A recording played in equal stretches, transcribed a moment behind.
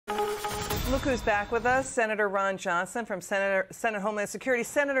Look who's back with us, Senator Ron Johnson from Senate Homeland Security.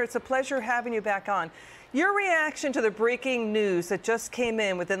 Senator, it's a pleasure having you back on. Your reaction to the breaking news that just came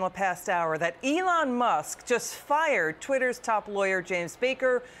in within the past hour that Elon Musk just fired Twitter's top lawyer, James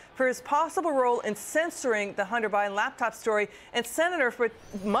Baker, for his possible role in censoring the Hunter Biden laptop story. And Senator,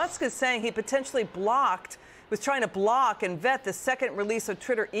 Musk is saying he potentially was trying to block and vet the second release of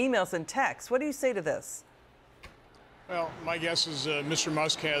Twitter emails and texts. What do you say to this? Well, my guess is Mr.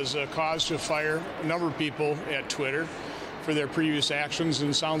 Musk has cause to fire a number of people at Twitter for their previous actions,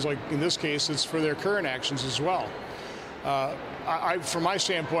 and it sounds like in this case it's for their current actions as well. From my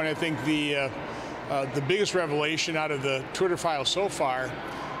standpoint, I think the biggest revelation out of the Twitter files so far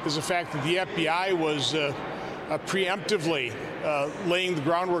is the fact that the FBI was preemptively laying the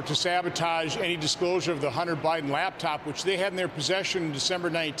groundwork to sabotage any disclosure of the Hunter Biden laptop, which they had in their possession on December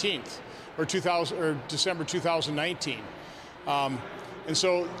 19th. Or December 2019. And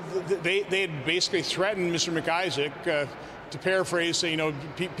so they had basically threatened Mr. McIsaac, to paraphrase,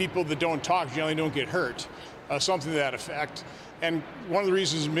 people that don't talk generally don't get hurt, something to that effect. And one of the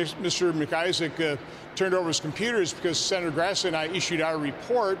reasons Mr. McIsaac turned over his computer is because Senator Grassley and I issued our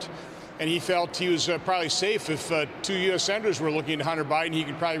report, and he felt he was probably safe if 2 U.S. senators were looking at Hunter Biden, he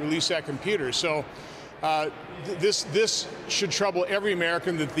could probably release that computer. So this should trouble every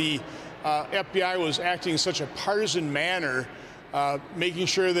American that the FBI was acting in such a partisan manner, making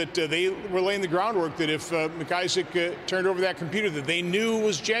sure that they were laying the groundwork that if McIsaac turned over that computer that they knew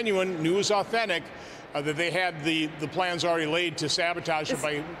was genuine, knew was authentic, that they had the plans already laid to sabotage it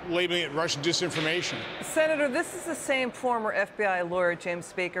by labeling it Russian disinformation. Senator, this is the same former FBI lawyer,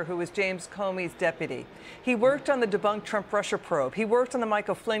 James Baker, who was James Comey's deputy. He worked on the debunked Trump-Russia probe. He worked on the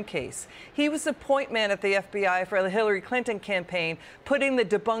Michael Flynn case. He was the point man at the FBI for the Hillary Clinton campaign, putting the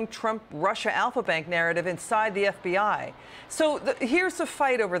debunked Trump-Russia Alpha Bank narrative inside the FBI. So here's the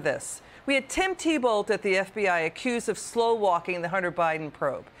fight over this. We had Tim Thibault at the FBI accused of slow-walking the Hunter Biden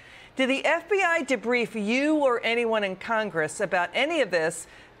probe. Did the FBI debrief you or anyone in Congress about any of this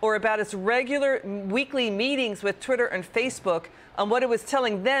or about its regular weekly meetings with Twitter and Facebook on what it was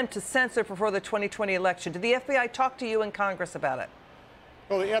telling them to censor before the 2020 election? Did the FBI talk to you in Congress about it?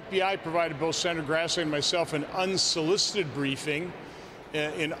 Well, the FBI provided both Senator Grassley and myself an unsolicited briefing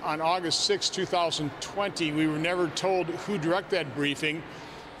on August 6, 2020. We were never told who directed that briefing.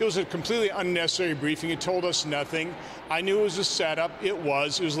 It was a completely unnecessary briefing. It told us nothing. I knew it was a setup. It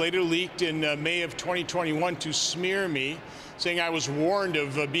was. It was later leaked in May of 2021 to smear me, saying I was warned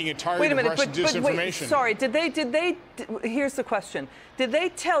of being a target of Russian disinformation. Wait, sorry, did they, here's the question. Did they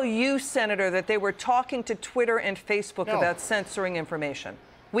tell you, Senator, that they were talking to Twitter and Facebook about censoring information?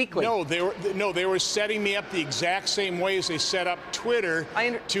 Weekly? No, they were setting me up the exact same way as they set up Twitter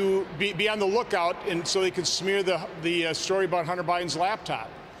to be on the lookout and so they could smear the story about Hunter Biden's laptop.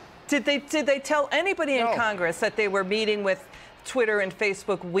 Did they tell anybody in Congress that they were meeting with Twitter and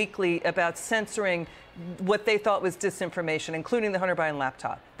Facebook weekly about censoring what they thought was disinformation, including the Hunter Biden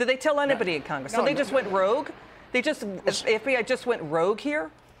laptop? Did they tell anybody in Congress? So they just went rogue? FBI just went rogue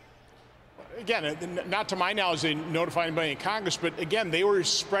here? Again, not to my knowledge they notified anybody in Congress, but again, they were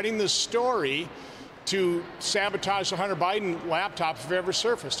spreading the story to sabotage the Hunter Biden laptop if it ever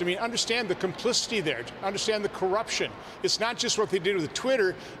surfaced. I mean, understand the complicity there, understand the corruption. It's not just what they did with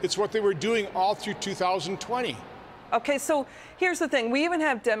Twitter, it's what they were doing all through 2020. Okay, so here's the thing. We even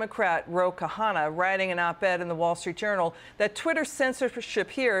have Democrat Ro Khanna writing an op-ed in the Wall Street Journal that Twitter censorship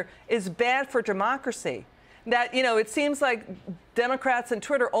here is bad for democracy. That, it seems like Democrats and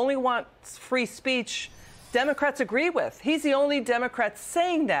Twitter only want free speech Democrats agree with. He's the only Democrat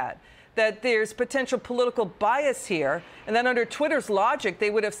saying that there's potential political bias here, and that under Twitter's logic, they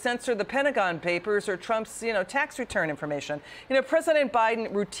would have censored the Pentagon Papers or Trump's, tax return information. President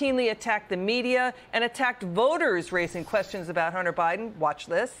Biden routinely attacked the media and attacked voters raising questions about Hunter Biden. Watch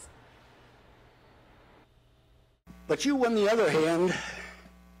this. But you, on the other hand,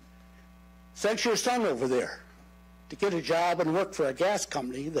 sent your son over there to get a job and work for a gas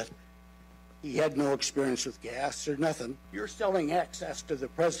company that he had no experience with gas or nothing. You're selling access to the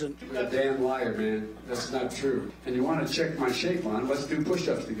president. You're a damn liar, man. That's not true. And you want to check my shape on? Let's do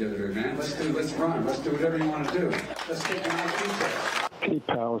push-ups together here, man. Let's run. Let's do whatever you want to do. Let's take an IQ test. Hey,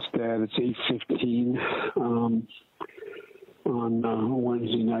 pal, Dad. It's 8:15 on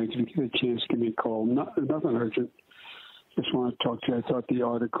Wednesday night. If you get a chance, give me a call. Nothing urgent. Just want to talk to you. I thought the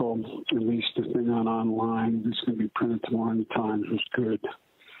article, at least the thing online, it's going to be printed tomorrow in the Times, was good.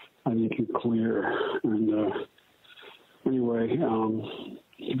 I think it's clear. And anyway,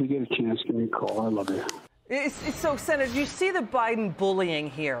 if you get a chance, give me a call. I love you. So, Senator, you see the Biden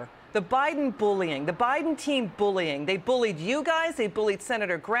bullying here The Biden bullying, the Biden team bullying. They bullied you guys. They bullied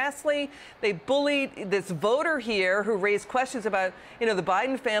Senator Grassley. They bullied this voter here who raised questions about, the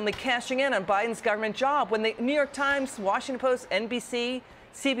Biden family cashing in on Biden's government job. When the New York Times, Washington Post, NBC,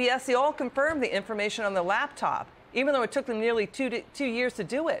 CBS, they all confirmed the information on the laptop, even though it took them nearly two years to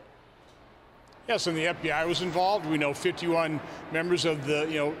do it. Yes, and the FBI was involved. We know 51 members of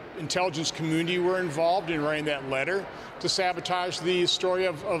the intelligence community were involved in writing that letter to sabotage the story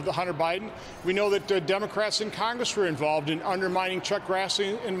of the Hunter Biden. We know that Democrats in Congress were involved in undermining Chuck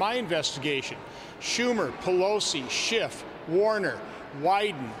Grassley in my investigation. Schumer, Pelosi, Schiff, Warner,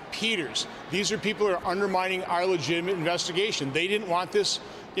 Wyden, Peters. These are people who are undermining our legitimate investigation. They didn't want this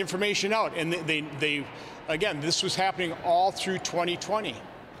information out, and they again, this was happening all through 2020.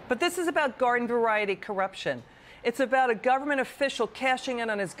 But this is about garden variety corruption. It's about a government official cashing in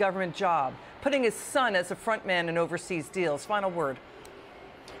on his government job, putting his son as a frontman in overseas deals. Final word.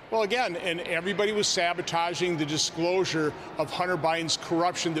 Well, again, and everybody was sabotaging the disclosure of Hunter Biden's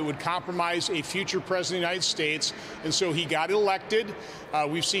corruption that would compromise a future president of the United States. And so he got elected.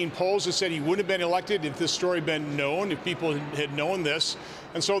 We've seen polls that said he wouldn't have been elected if this story had been known, if people had known this.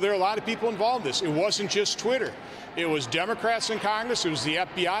 And so there are a lot of people involved in this. It wasn't just Twitter. It was Democrats in Congress. It was the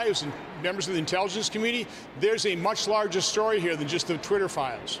FBI. It was members of the intelligence community. There's a much larger story here than just the Twitter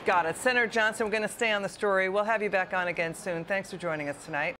files. Got it. Senator Johnson, we're going to stay on the story. We'll have you back on again soon. Thanks for joining us tonight.